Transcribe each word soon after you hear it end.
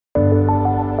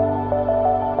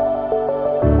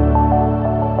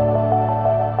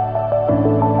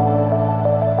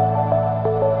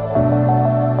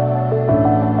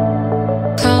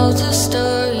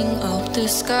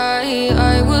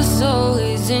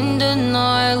in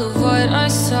denial of what I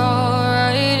saw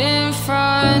right in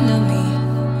front of me.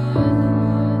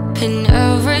 And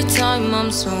every time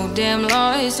I'm so damn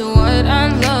lost to what I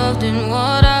loved and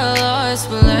what I lost.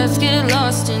 But let's get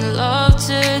lost in love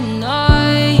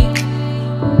tonight.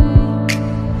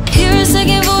 Hear a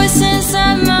second voice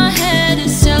inside my head,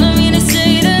 it's telling me to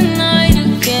say the night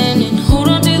again, and hold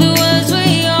on to the words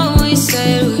we always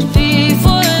said would be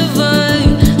forever,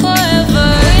 forever.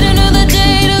 Wait another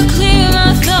day to clear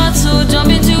my thoughts, so jump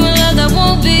into a love that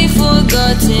won't be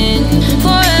forgotten.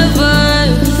 Forever,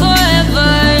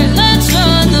 forever, let's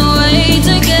run away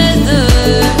together.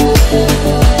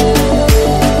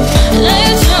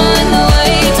 Let's run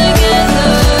away together.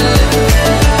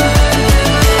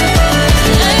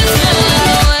 Let's run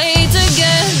away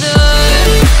together.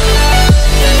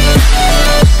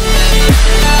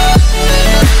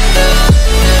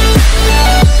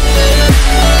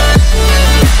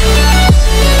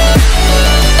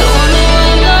 I wanna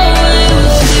run away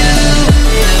with you.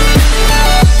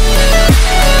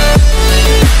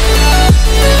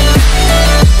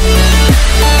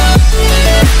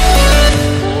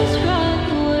 Let's run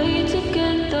away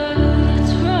together.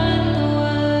 Let's run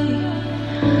away.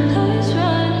 Let's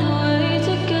run away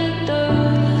together.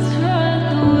 Let's run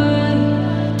away.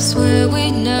 Swear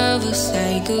we'd never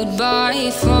say goodbye.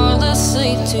 Fall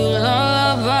asleep to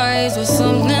lullabies with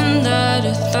something that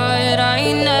I thought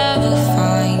I'd never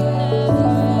find.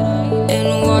 And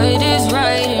what is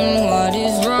right and what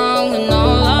is wrong, and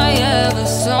all I ever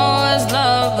saw was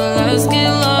love. But let's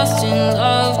get lost in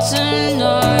love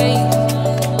tonight.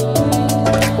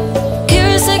 Hear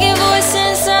a second voice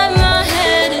inside my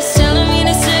head, it's telling me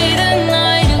to say the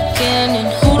night again, and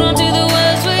hold on to the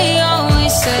words we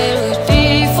always said would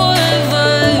be forever,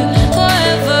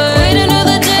 forever. Wait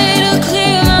another day to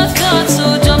clear my thoughts, so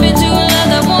jump into a love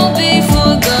that won't be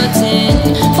forgotten.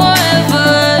 Forever,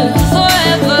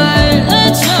 forever,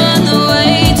 let's run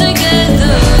away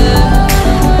together.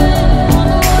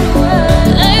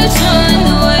 Let's run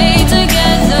away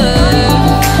together.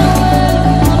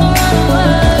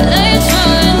 Let's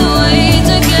run away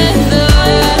together.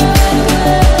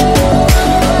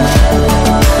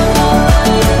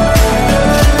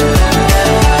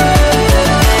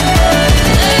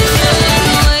 Let's run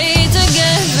away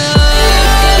together.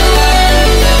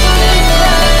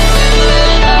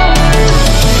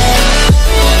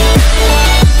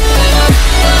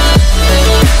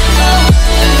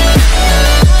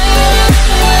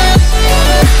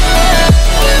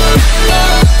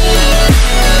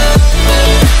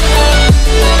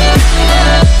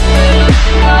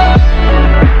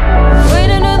 Wait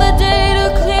another day to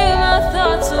clear my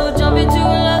thoughts, so jump into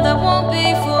a love that won't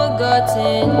be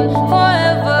forgotten.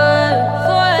 Forever,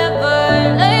 forever,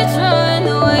 let's run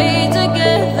away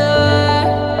together.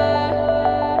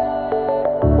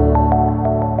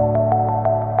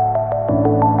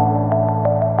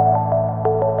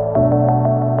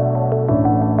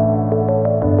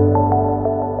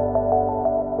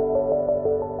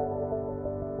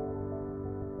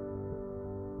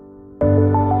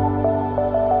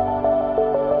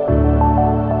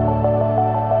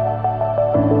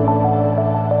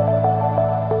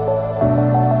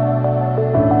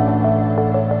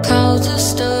 Clouds are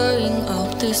stirring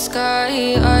up the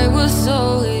sky. I was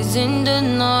always in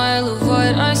denial of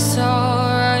what I saw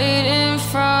right in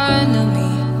front of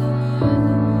me.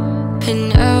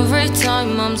 And every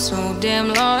time I'm so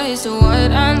damn lost to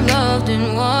what I loved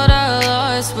and what I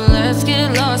lost. But let's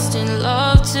get lost in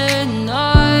love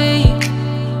tonight.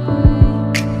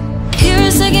 Hear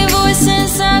a second voice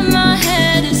inside my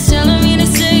head, it's telling me to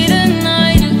say the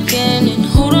night again, and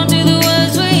hold on to the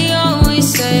words we always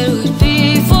said would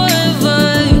be forever,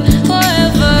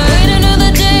 forever. Wait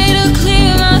another day to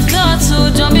clear my thoughts, so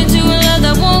jump into a love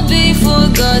that won't be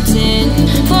forgotten.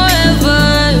 Forever,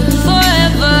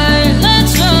 forever,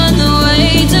 let's run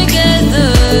away together.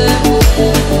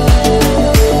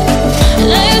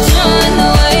 Let's run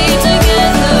away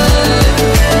together.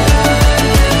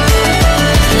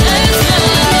 Let's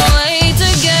run away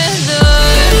together.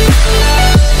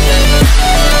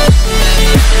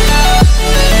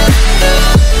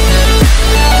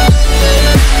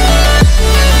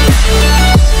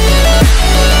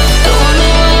 I wanna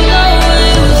run away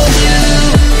with you.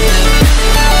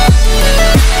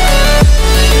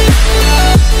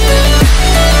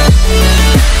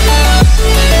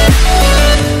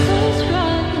 Let's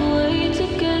run away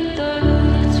together.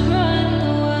 Let's run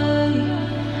away.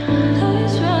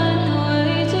 Let's run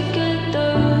away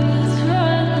together. Let's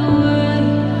run away.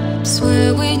 Swear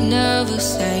we'd never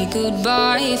say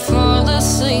goodbye. Fall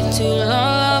asleep to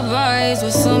lullabies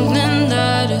with something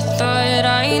that I thought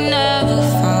I'd never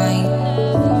find.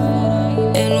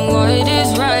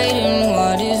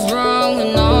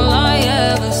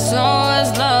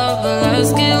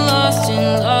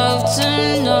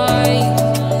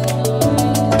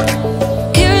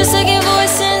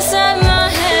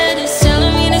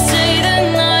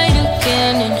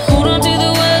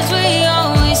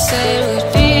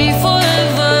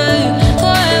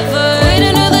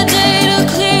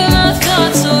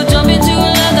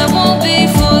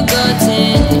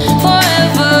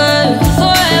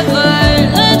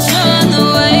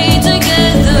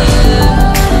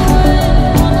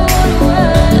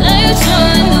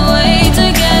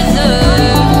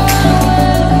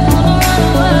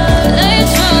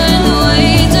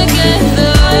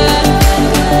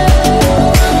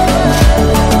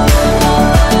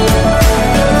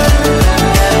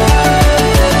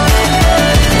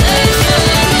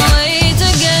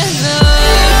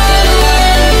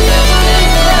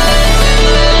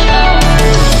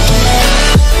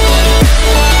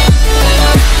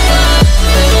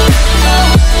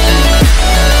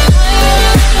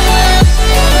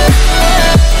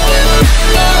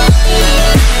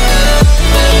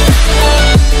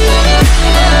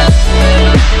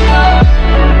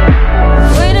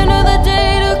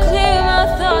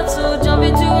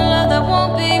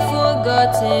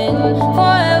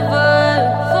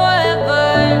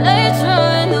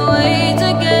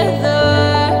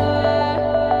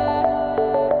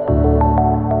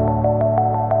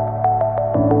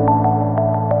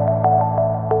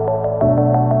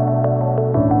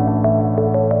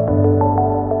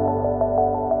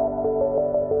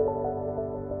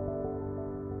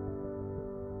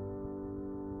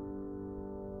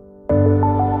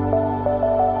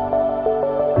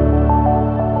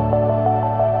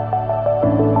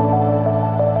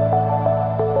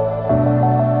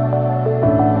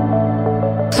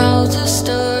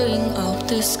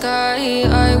 the sky.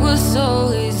 I was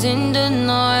always in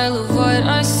denial of what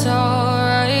I saw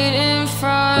right in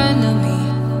front of me.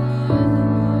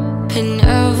 And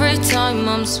every time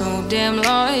I'm so damn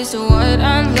lost to what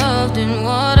I loved and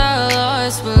what I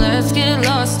lost. But let's get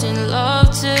lost in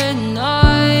love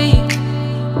tonight.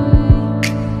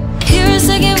 Hear a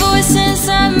second voice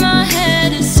inside my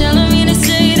head, it's telling me to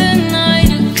say the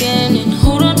night again, and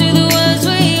hold on to the words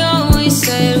we always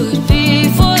said would be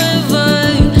forever,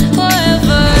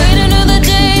 forever. Wait another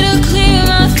day to clear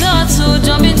my thoughts, so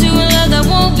jump into a love that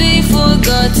won't be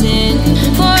forgotten.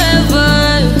 Forever,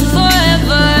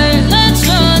 forever, let's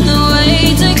run away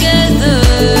together.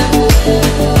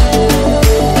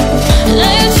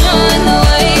 Let's run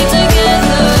away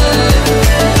together.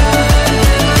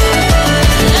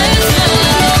 Let's run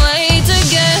away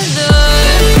together.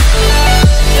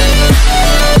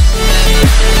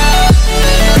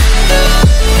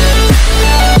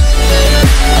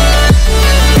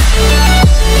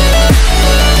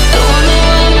 The one that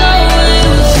I'm knowing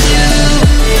was you.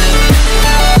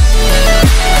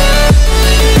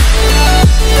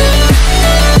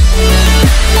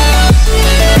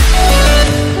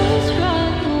 Let's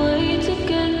run away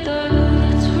together.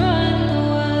 Let's run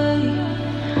away.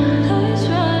 Let's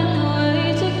run away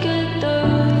together.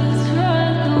 Let's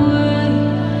run away.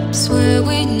 Swear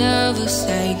we'd never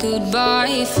say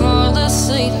goodbye. Fall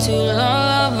asleep to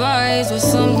lullabies with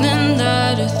something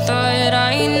that I thought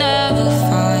I'd never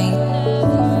find.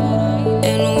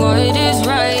 And what is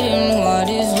right and what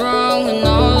is wrong, and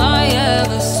all I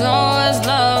ever saw was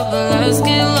love. But let's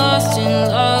get lost in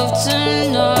love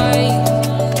tonight.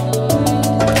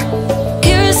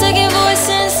 Hear a second voice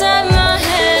inside my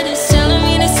head, it's telling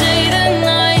me to say the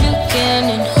night again,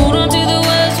 and hold on to the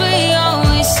words we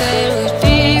always said would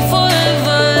be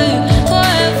forever,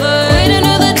 forever. Wait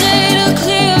another day to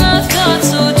clear my thoughts,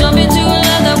 so jump into a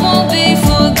love that won't be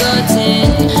forgotten.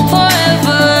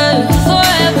 Forever,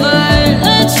 forever,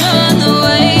 let's run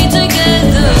away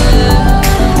together.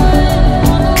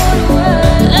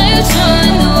 Let's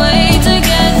run away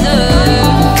together.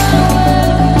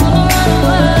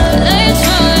 Let's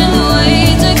run away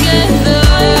together.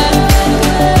 Let's run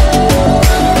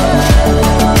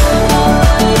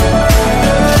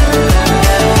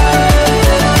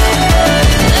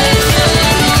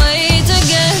away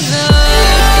together.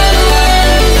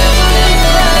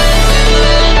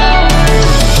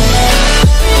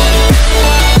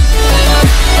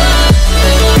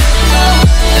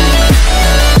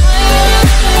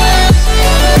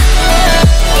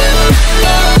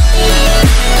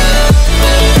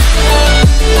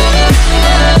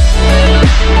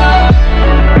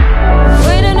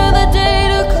 Wait another day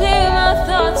to clear my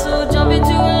thoughts, so jump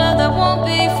into a love that won't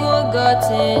be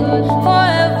forgotten.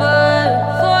 Forever,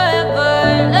 forever,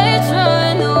 let's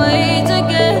run away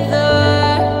together.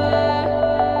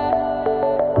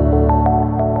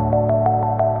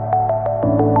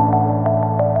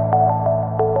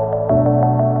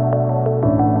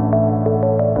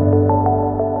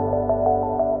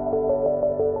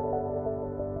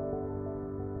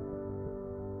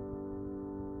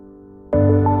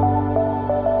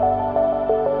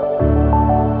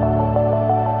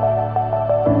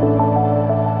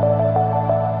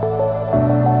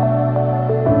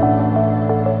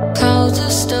 Clouds are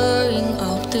stirring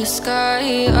up the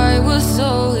sky. I was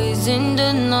always in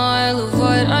denial of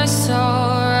what I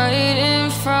saw right in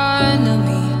front of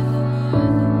me.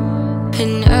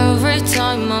 And every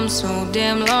time I'm so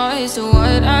damn lost to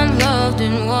what I loved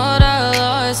and what I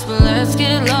lost. But let's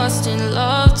get lost in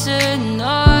love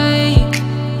tonight.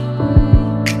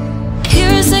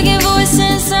 Hear a second voice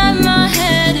inside my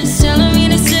head, it's telling me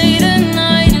to say the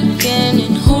night again,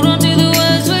 and hold on to the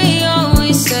words we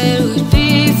always said would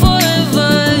be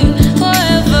forever,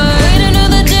 forever. Wait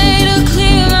another day to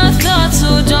clear my thoughts,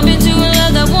 so jump into a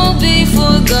love that won't be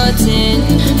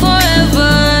forgotten.